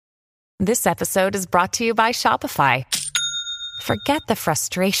This episode is brought to you by Shopify. Forget the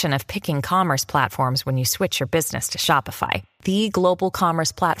frustration of picking commerce platforms when you switch your business to Shopify, the global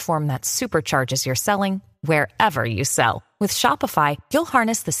commerce platform that supercharges your selling wherever you sell. With Shopify, you'll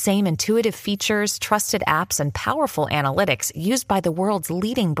harness the same intuitive features, trusted apps, and powerful analytics used by the world's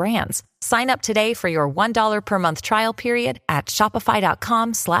leading brands. Sign up today for your $1 per month trial period at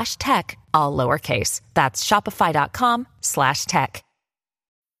shopify.com/tech, all lowercase. That's shopify.com/tech.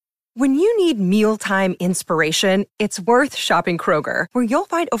 When you need mealtime inspiration, it's worth shopping Kroger, where you'll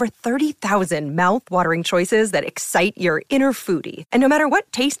find over 30,000 mouth-watering choices that excite your inner foodie. And no matter what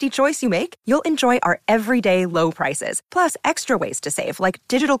tasty choice you make, you'll enjoy our everyday low prices, plus extra ways to save, like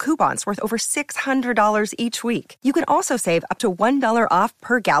digital coupons worth over $600 each week. You can also save up to $1 off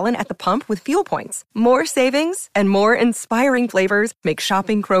per gallon at the pump with fuel points. More savings and more inspiring flavors make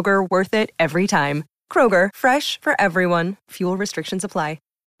shopping Kroger worth it every time. Kroger, fresh for everyone. Fuel restrictions apply.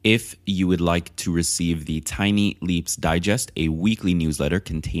 If you would like to receive the Tiny Leaps Digest, a weekly newsletter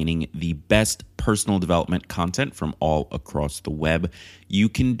containing the best personal development content from all across the web, you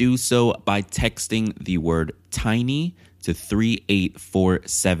can do so by texting the word TINY to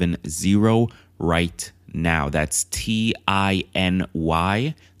 38470 right now. That's TINY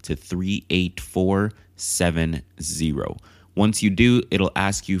to 38470. Once you do, it'll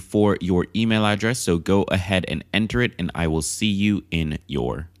ask you for your email address, so go ahead and enter it, and I will see you in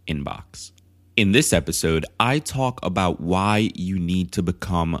your inbox. In this episode, I talk about why you need to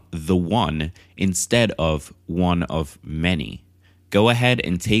become the one instead of one of many. Go ahead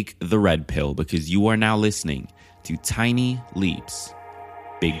and take the red pill, because you are now listening to Tiny Leaps,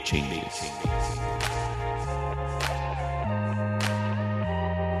 Big Changes.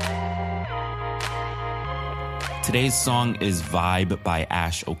 Today's song is Vibe by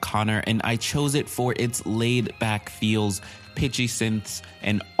Ash O'Connor, and I chose it for its laid-back feels, pitchy synths,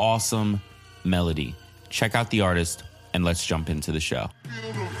 and awesome melody. Check out the artist, and let's jump into the show.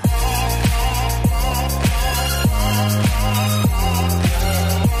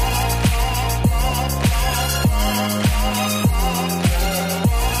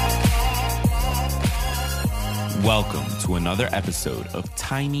 Welcome to another episode of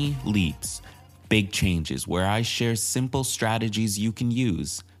Tiny Leaps, Big Changes, where I share simple strategies you can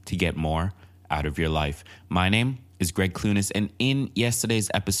use to get more out of your life. My name is Greg Clunis, and in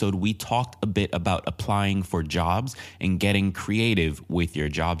yesterday's episode, we talked a bit about applying for jobs and getting creative with your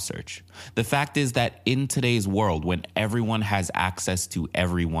job search. The fact is that in today's world, when everyone has access to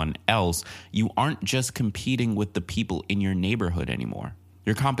everyone else, you aren't just competing with the people in your neighborhood anymore.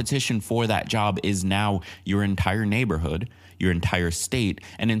 Your competition for that job is now your entire neighborhood, your entire state,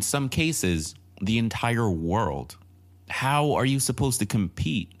 and in some cases, the entire world. How are you supposed to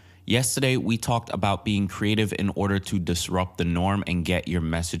compete? Yesterday, we talked about being creative in order to disrupt the norm and get your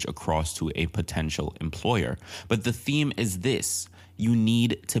message across to a potential employer. But the theme is this: you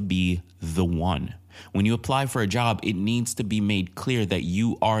need to be the one. When you apply for a job, it needs to be made clear that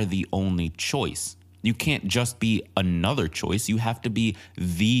you are the only choice. You can't just be another choice. You have to be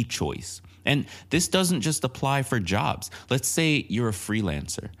the choice. And this doesn't just apply for jobs. Let's say you're a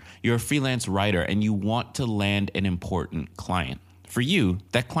freelancer. You're a freelance writer and you want to land an important client. For you,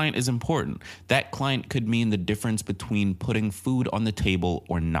 that client is important. That client could mean the difference between putting food on the table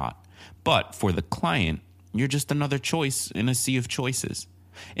or not. But for the client, you're just another choice in a sea of choices.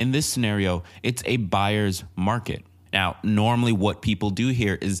 In this scenario, it's a buyer's market. Now, normally what people do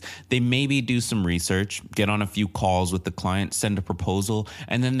here is they maybe do some research, get on a few calls with the client, send a proposal,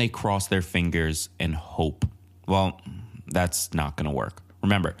 and then they cross their fingers and hope. Well, that's not going to work.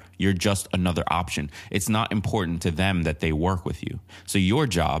 Remember, you're just another option. It's not important to them that they work with you. So your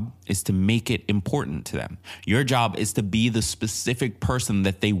job is to make it important to them. Your job is to be the specific person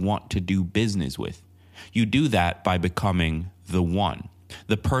that they want to do business with. You do that by becoming the one.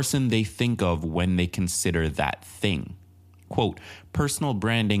 The person they think of when they consider that thing. Quote, personal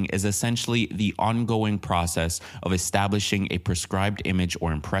branding is essentially the ongoing process of establishing a prescribed image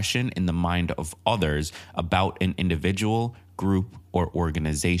or impression in the mind of others about an individual, group, or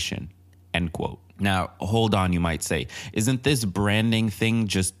organization. End quote. Now, hold on, you might say. Isn't this branding thing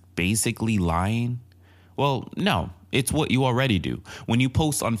just basically lying? Well, no, it's what you already do. When you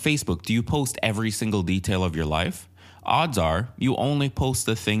post on Facebook, do you post every single detail of your life? Odds are you only post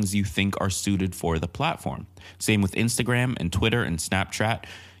the things you think are suited for the platform. Same with Instagram and Twitter and Snapchat.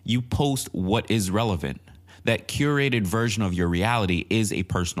 You post what is relevant. That curated version of your reality is a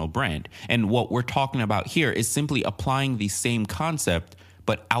personal brand. And what we're talking about here is simply applying the same concept,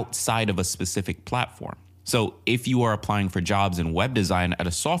 but outside of a specific platform. So if you are applying for jobs in web design at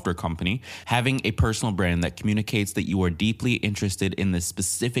a software company, having a personal brand that communicates that you are deeply interested in the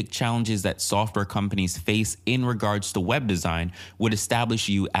specific challenges that software companies face in regards to web design would establish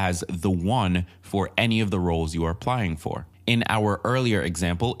you as the one for any of the roles you are applying for. In our earlier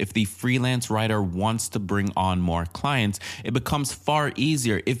example, if the freelance writer wants to bring on more clients, it becomes far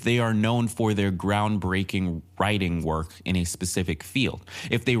easier if they are known for their groundbreaking writing work in a specific field.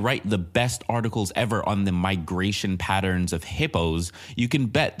 If they write the best articles ever on the migration patterns of hippos, you can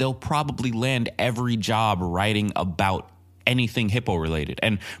bet they'll probably land every job writing about anything hippo related,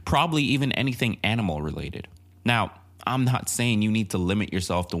 and probably even anything animal related. Now, I'm not saying you need to limit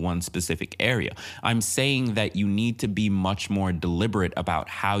yourself to one specific area. I'm saying that you need to be much more deliberate about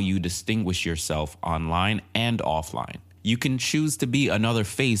how you distinguish yourself online and offline. You can choose to be another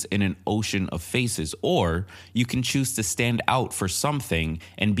face in an ocean of faces, or you can choose to stand out for something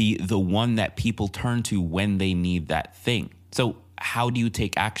and be the one that people turn to when they need that thing. So how do you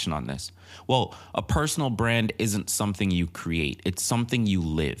take action on this? Well, a personal brand isn't something you create. It's something you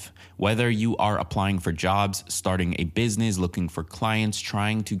live. Whether you are applying for jobs, starting a business, looking for clients,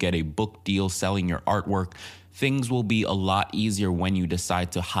 trying to get a book deal, selling your artwork, things will be a lot easier when you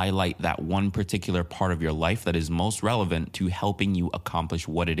decide to highlight that one particular part of your life that is most relevant to helping you accomplish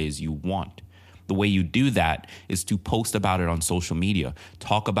what it is you want. The way you do that is to post about it on social media,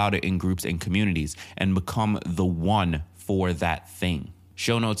 talk about it in groups and communities, and become the one for that thing.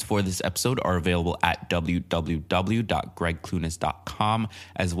 Show notes for this episode are available at www.gregclunis.com,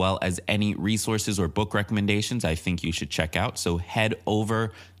 as well as any resources or book recommendations I think you should check out. So head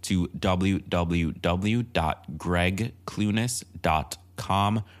over to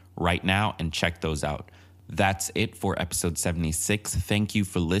www.gregclunis.com right now and check those out. That's it for episode 76. Thank you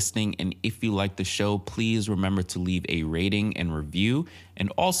for listening. And if you like the show, please remember to leave a rating and review.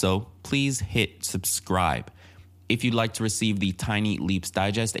 And also, please hit subscribe. If you'd like to receive the Tiny Leaps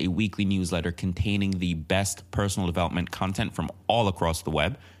Digest, a weekly newsletter containing the best personal development content from all across the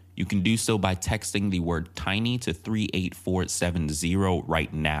web, you can do so by texting the word TINY to 38470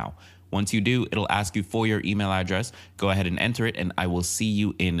 right now. Once you do, it'll ask you for your email address. Go ahead and enter it, and I will see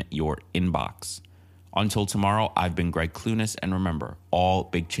you in your inbox. Until tomorrow, I've been Greg Clunis, and remember, all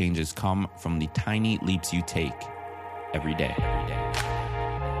big changes come from the tiny leaps you take every day.